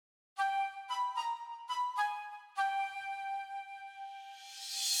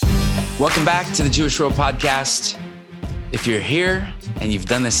Welcome back to the Jewish Road Podcast. If you're here and you've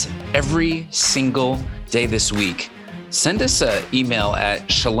done this every single day this week, send us an email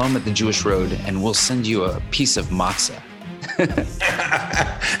at shalom@thejewishroad and we'll send you a piece of matzah.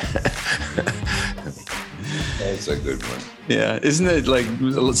 That's a good one. Yeah. Isn't it like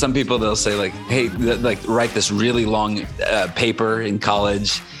some people, they'll say like, hey, like write this really long paper in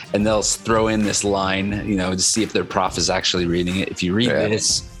college and they'll throw in this line, to see if their prof is actually reading it. If you read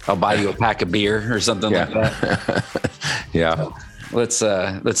this, I'll buy you a pack of beer or something like that. Yeah.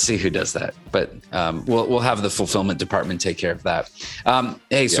 So let's see who does that. But we'll have the fulfillment department take care of that.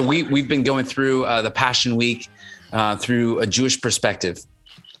 So we've been going through the Passion Week through a Jewish perspective.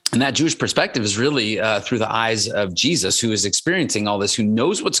 And that Jewish perspective is really through the eyes of Jesus, who is experiencing all this, who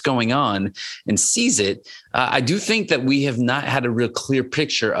knows what's going on and sees it. I do think that we have not had a real clear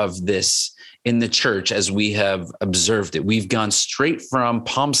picture of this in the church as we have observed it. We've gone straight from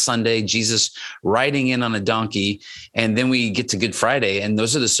Palm Sunday, Jesus riding in on a donkey, and then we get to Good Friday, and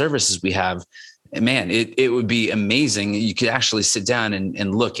those are the services we have. And man, it would be amazing. You could actually sit down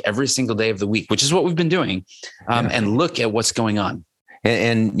and look every single day of the week, which is what we've been doing, and look at what's going on.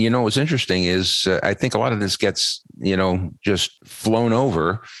 And what's interesting is I think a lot of this gets, just flown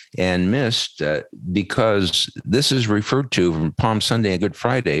over and missed because this is referred to from Palm Sunday and Good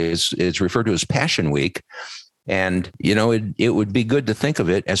Friday. It's referred to as Passion Week. And, it would be good to think of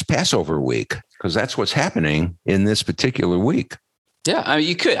it as Passover week because that's what's happening in this particular week. Yeah,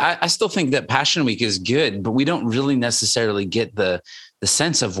 you could. I still think that Passion Week is good, but we don't really necessarily get the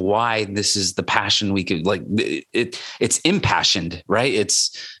sense of why this is the Passion Week. Like it's impassioned, right?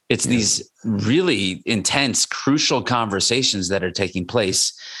 It's these really intense, crucial conversations that are taking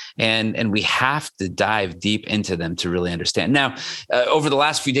place. And we have to dive deep into them to really understand. Now, over the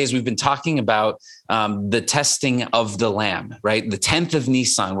last few days, we've been talking about the testing of the lamb, right? The 10th of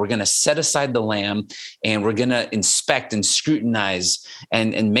Nisan, we're going to set aside the lamb and we're going to inspect and scrutinize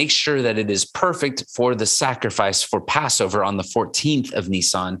and make sure that it is perfect for the sacrifice for Passover on the 14th of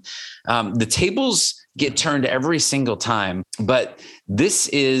Nisan. The tables get turned every single time, but this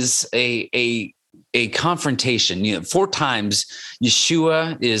is a confrontation. 4 times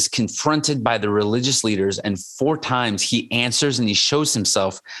Yeshua is confronted by the religious leaders, and 4 times he answers and he shows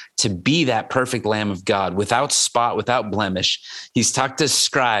himself to be that perfect Lamb of God without spot, without blemish. He's talked to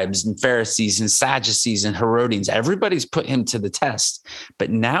Scribes and Pharisees and Sadducees and Herodians. Everybody's put him to the test, but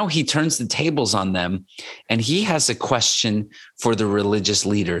now he turns the tables on them and he has a question for the religious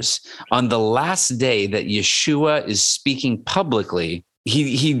leaders. On the last day that Yeshua is speaking publicly,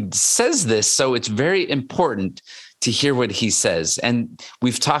 he says this, so it's very important to hear what he says. And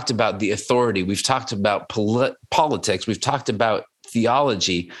we've talked about the authority. We've talked about politics. We've talked about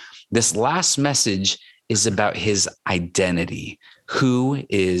theology. This last message is about his identity. Who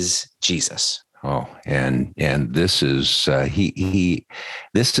is Jesus? Oh, and this is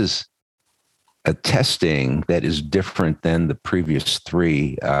this is a testing that is different than the previous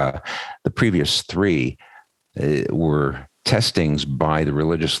 3. The previous 3 were testings by the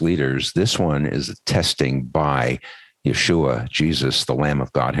religious leaders. This one is a testing by Yeshua, Jesus, the Lamb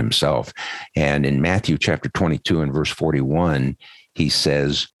of God himself. And in Matthew chapter 22 and verse 41, he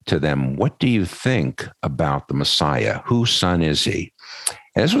says to them, "What do you think about the Messiah? Whose son is he?"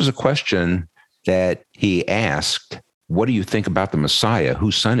 And this was a question that he asked. What do you think about the Messiah?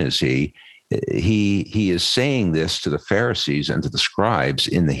 Whose son is he? He is saying this to the Pharisees and to the Scribes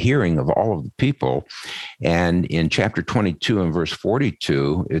in the hearing of all of the people. And in chapter 22 and verse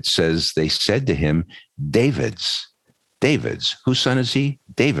 42, it says, they said to him, David's. Whose son is he?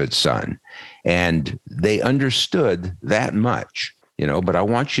 David's son. And they understood that much, but I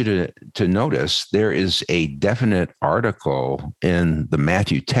want you to notice there is a definite article in the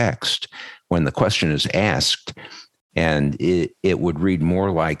Matthew text when the question is asked. And it would read more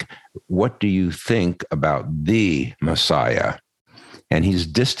like, what do you think about the Messiah? And he's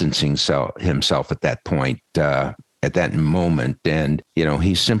distancing himself at that point, at that moment. And,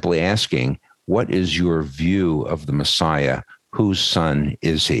 he's simply asking, what is your view of the Messiah? Whose son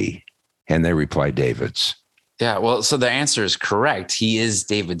is he? And they reply, David's. Yeah, well, so the answer is correct. He is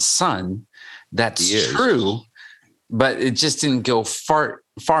David's son. That's true, but it just didn't go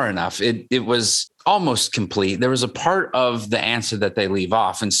far enough. It was almost complete. There was a part of the answer that they leave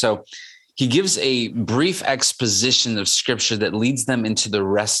off. And so he gives a brief exposition of scripture that leads them into the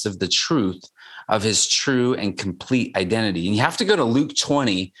rest of the truth of his true and complete identity. And you have to go to Luke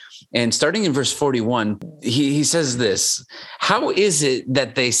 20, and starting in verse 41, he says this: how is it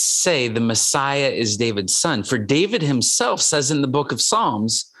that they say the Messiah is David's son? For David himself says in the book of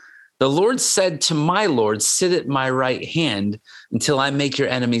Psalms, The Lord said to my Lord, sit at my right hand until I make your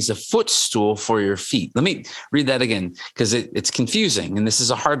enemies a footstool for your feet. Let me read that again, because it's confusing. And this is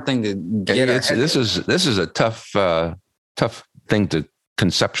a hard thing to get. This is a tough thing to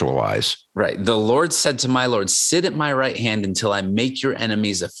conceptualize. Right. The Lord said to my Lord, sit at my right hand until I make your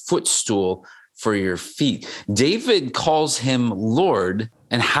enemies a footstool for your feet. David calls him Lord.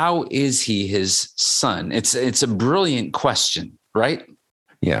 And how is he his son? It's a brilliant question, right?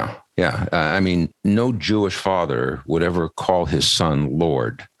 Yeah. I mean, no Jewish father would ever call his son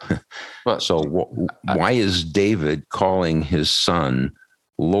Lord. So why is David calling his son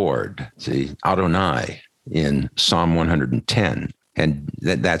Lord? See, Adonai in Psalm 110. And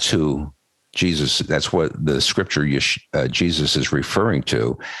that's who Jesus, that's what the scripture Jesus is referring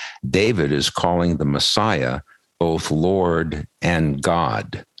to. David is calling the Messiah both Lord and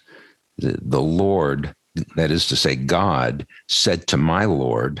God. The Lord, that is to say, God said to my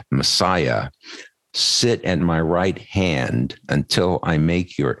Lord, Messiah, sit at my right hand until I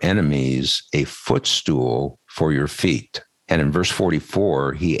make your enemies a footstool for your feet. And in verse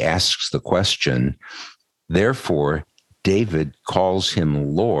 44, he asks the question, therefore, David calls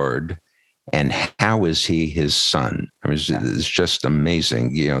him Lord, and how is he his son? I mean, it's just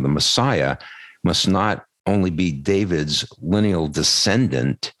amazing. You know, the Messiah must not only be David's lineal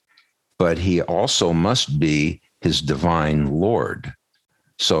descendant, but he also must be his divine Lord.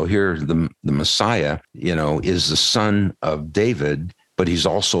 So here the Messiah, you know, is the son of David, but he's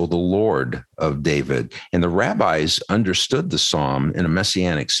also the Lord of David. And the rabbis understood the psalm in a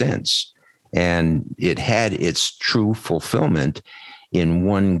messianic sense, and it had its true fulfillment in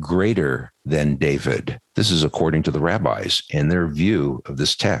one greater than David. This is according to the rabbis and their view of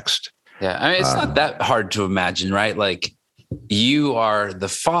this text. Yeah, I mean, it's not that hard to imagine, right? Like, you are the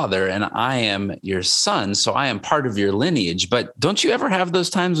father and I am your son, so I am part of your lineage. But don't you ever have those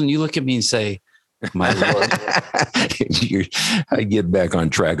times when you look at me and say, my Lord? I'd get back on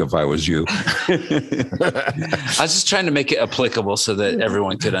track if I was you. I was just trying to make it applicable so that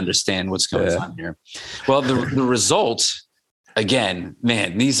everyone could understand what's going on here. Well, the result, again,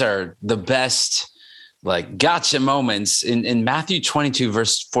 man, these are the best like gotcha moments. In Matthew 22,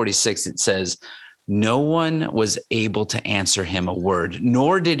 verse 46, it says, no one was able to answer him a word,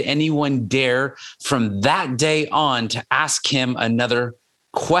 nor did anyone dare from that day on to ask him another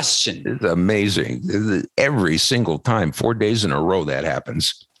question. It's amazing. Every single time, 4 days in a row, that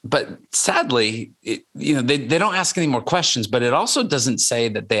happens. But sadly, they don't ask any more questions, but it also doesn't say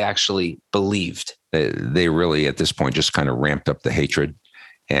that they actually believed. They really, at this point, just kind of ramped up the hatred.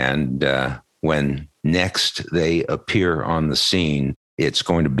 And when next they appear on the scene, it's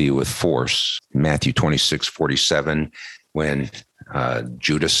going to be with force. Matthew 26:47, when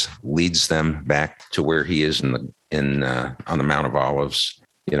Judas leads them back to where he is on the Mount of Olives.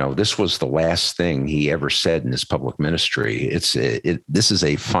 You know, this was the last thing he ever said in his public ministry. This is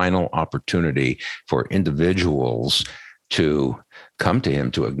a final opportunity for individuals to come to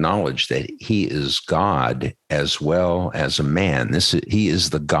him, to acknowledge that he is God as well as a man. He is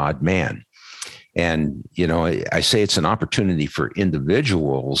the God man. And, you know, I say it's an opportunity for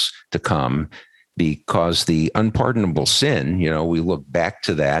individuals to come because the unpardonable sin, you know, we look back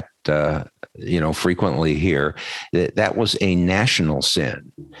to that, frequently here, that was a national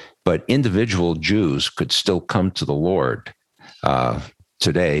sin, but individual Jews could still come to the Lord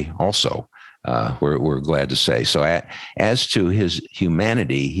today also. We're glad to say. So as to his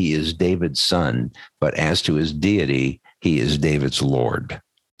humanity, he is David's son, but as to his deity, he is David's Lord.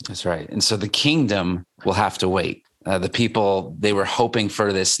 That's right. And so the kingdom will have to wait. The people, they were hoping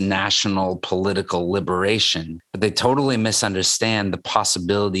for this national political liberation, but they totally misunderstand the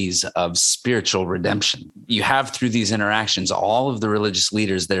possibilities of spiritual redemption. You have through these interactions, all of the religious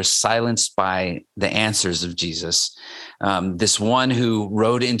leaders, they're silenced by the answers of Jesus. This one who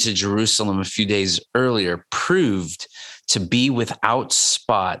rode into Jerusalem a few days earlier proved to be without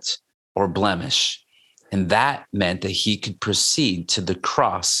spot or blemish. And that meant that he could proceed to the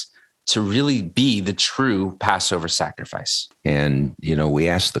cross to really be the true Passover sacrifice. And, you know, we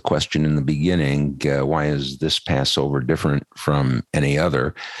asked the question in the beginning, why is this Passover different from any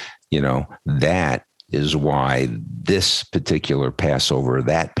other? You know, that is why this particular Passover,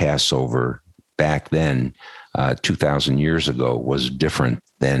 that Passover back then, 2,000 years ago, was different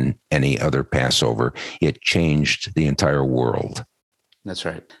than any other Passover. It changed the entire world. That's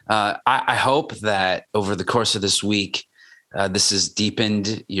right. I hope that over the course of this week, this has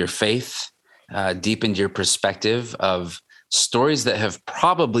deepened your faith, deepened your perspective of stories that have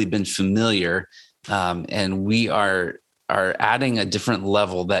probably been familiar. And we are are adding a different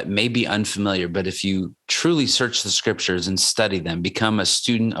level that may be unfamiliar, but if you truly search the scriptures and study them, become a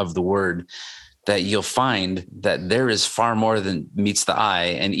student of the word, that you'll find that there is far more than meets the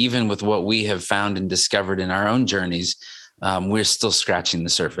eye. And even with what we have found and discovered in our own journeys, we're still scratching the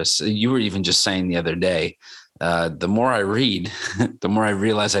surface. You were even just saying the other day, the more I read, the more I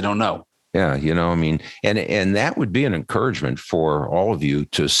realize I don't know. Yeah, I mean, and that would be an encouragement for all of you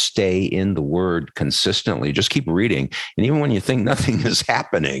to stay in the word consistently. Just keep reading. And even when you think nothing is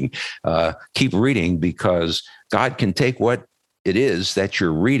happening, keep reading, because God can take what it is that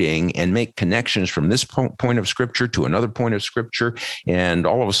you're reading and make connections from this point of scripture to another point of scripture. And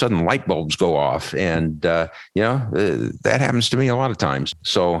all of a sudden light bulbs go off. And, that happens to me a lot of times.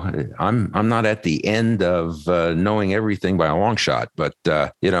 So I'm not at the end of knowing everything by a long shot, but,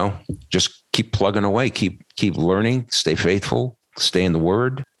 just keep plugging away, keep learning, stay faithful, stay in the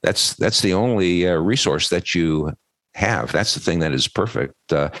word. That's the only resource that you have. That's the thing that is perfect.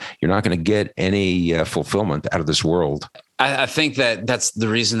 You're not going to get any fulfillment out of this world. I think that's the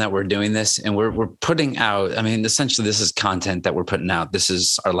reason that we're doing this, and we're putting out, I mean, essentially this is content that we're putting out. This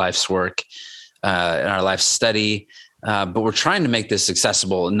is our life's work and our life's study, but we're trying to make this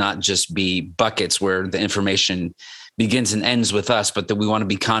accessible and not just be buckets where the information begins and ends with us, but that we want to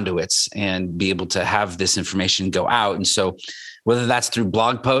be conduits and be able to have this information go out. And so whether that's through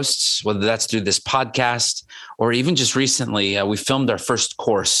blog posts, whether that's through this podcast, or even just recently, we filmed our first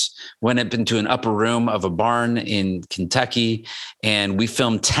course, went up into an upper room of a barn in Kentucky, and we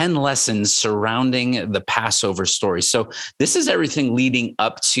filmed 10 lessons surrounding the Passover story. So this is everything leading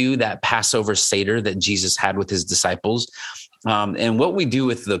up to that Passover Seder that Jesus had with his disciples. And what we do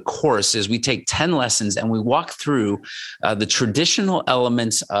with the course is we take 10 lessons and we walk through the traditional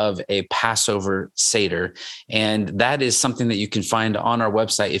elements of a Passover Seder. And that is something that you can find on our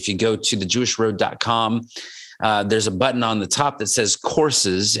website. If you go to thejewishroad.com, there's a button on the top that says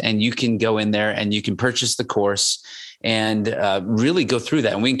courses, and you can go in there and you can purchase the course and really go through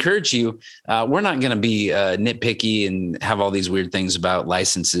that. And we encourage you, we're not going to be nitpicky and have all these weird things about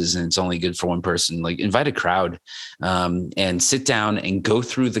licenses and it's only good for one person. Like, invite a crowd and sit down and go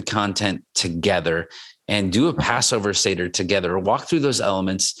through the content together and do a Passover Seder together, walk through those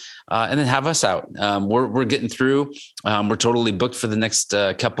elements, and then have us out. We're getting through. We're totally booked for the next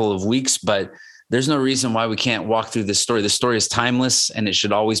couple of weeks, but there's no reason why we can't walk through this story. The story is timeless and it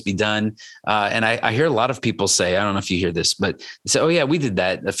should always be done. And I hear a lot of people say, I don't know if you hear this, but they say, oh yeah, we did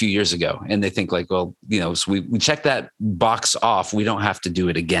that a few years ago. And they think like, well, so we check that box off. We don't have to do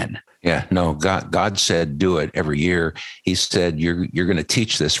it again. Yeah, no, God said, do it every year. He said, you're going to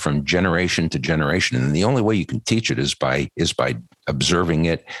teach this from generation to generation. And the only way you can teach it is by observing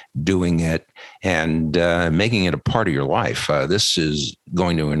it, doing it, and making it a part of your life. This is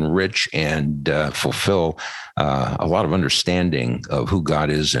going to enrich and fulfill a lot of understanding of who God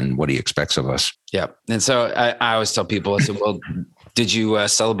is and what he expects of us. Yeah. And so I always tell people, I said, well, did you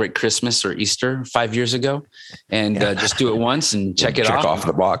celebrate Christmas or Easter 5 years ago? And just do it once and check it off. Check off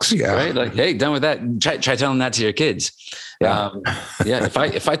the box. Yeah. Right. Like, hey, done with that. Try telling that to your kids. Yeah.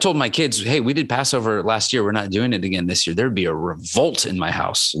 If I told my kids, hey, we did Passover last year, we're not doing it again this year, there'd be a revolt in my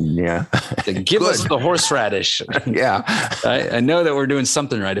house. Yeah. Give us the horseradish. Yeah. I know that we're doing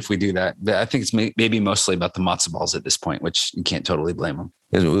something right if we do that. But I think it's maybe mostly about the matzo balls at this point, which you can't totally blame them.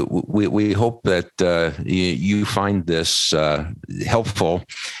 We hope that you find this helpful.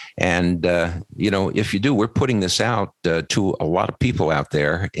 And, if you do, we're putting this out to a lot of people out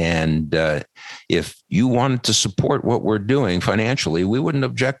there. And if you wanted to support what we're doing financially, we wouldn't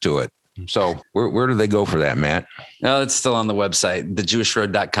object to it. So where do they go for that, Matt? No, it's still on the website,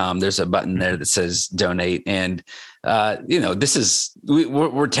 thejewishroad.com. There's a button there that says donate. And, this is,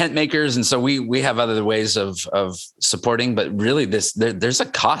 we're tent makers. And so we have other ways of supporting, but really there's a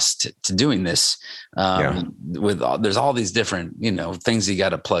cost to doing this. There's all these different, things you got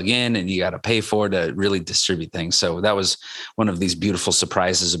to plug in and you got to pay for to really distribute things. So that was one of these beautiful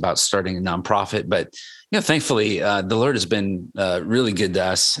surprises about starting a nonprofit. But thankfully, the Lord has been really good to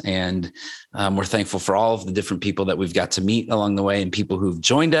us, and we're thankful for all of the different people that we've got to meet along the way and people who've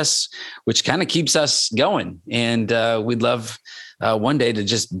joined us, which kind of keeps us going. And we'd love one day to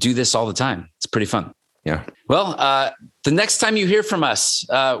just do this all the time. It's pretty fun. Yeah. Well, the next time you hear from us,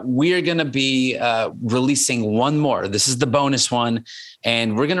 we are going to be releasing one more. This is the bonus one,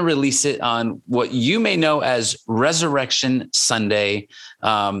 and we're going to release it on what you may know as Resurrection Sunday.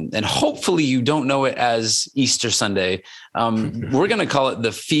 And hopefully you don't know it as Easter Sunday. We're going to call it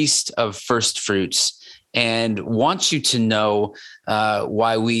the Feast of First Fruits, and want you to know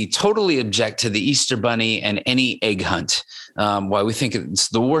why we totally object to the Easter Bunny and any egg hunt. Why we think it's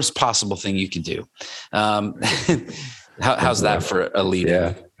the worst possible thing you could do. How's that for a lead?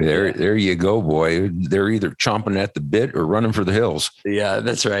 Yeah. There you go, boy. They're either chomping at the bit or running for the hills. Yeah,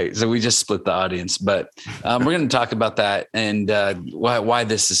 that's right. So we just split the audience, but we're going to talk about that and why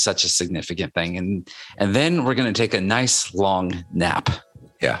this is such a significant thing. And then we're going to take a nice long nap.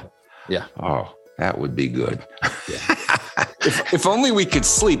 Yeah. Yeah. Oh, that would be good. Yeah. If only we could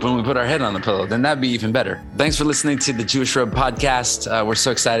sleep when we put our head on the pillow, then that'd be even better. Thanks for listening to the Jewish Road podcast. We're so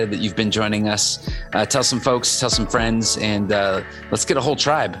excited that you've been joining us. Tell some folks, tell some friends, and let's get a whole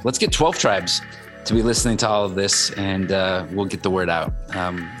tribe. Let's get 12 tribes to be listening to all of this, and we'll get the word out.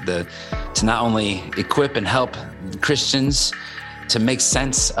 To not only equip and help Christians to make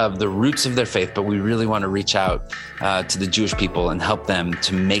sense of the roots of their faith, but we really want to reach out to the Jewish people and help them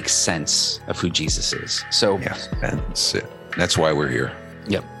to make sense of who Jesus is. So yes, that's it. That's why we're here.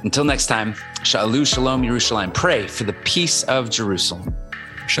 Yep. Until next time, Sha'alu Shalom Yerushalayim. Pray for the peace of Jerusalem.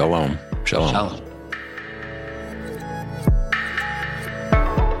 Shalom. Shalom. Shalom.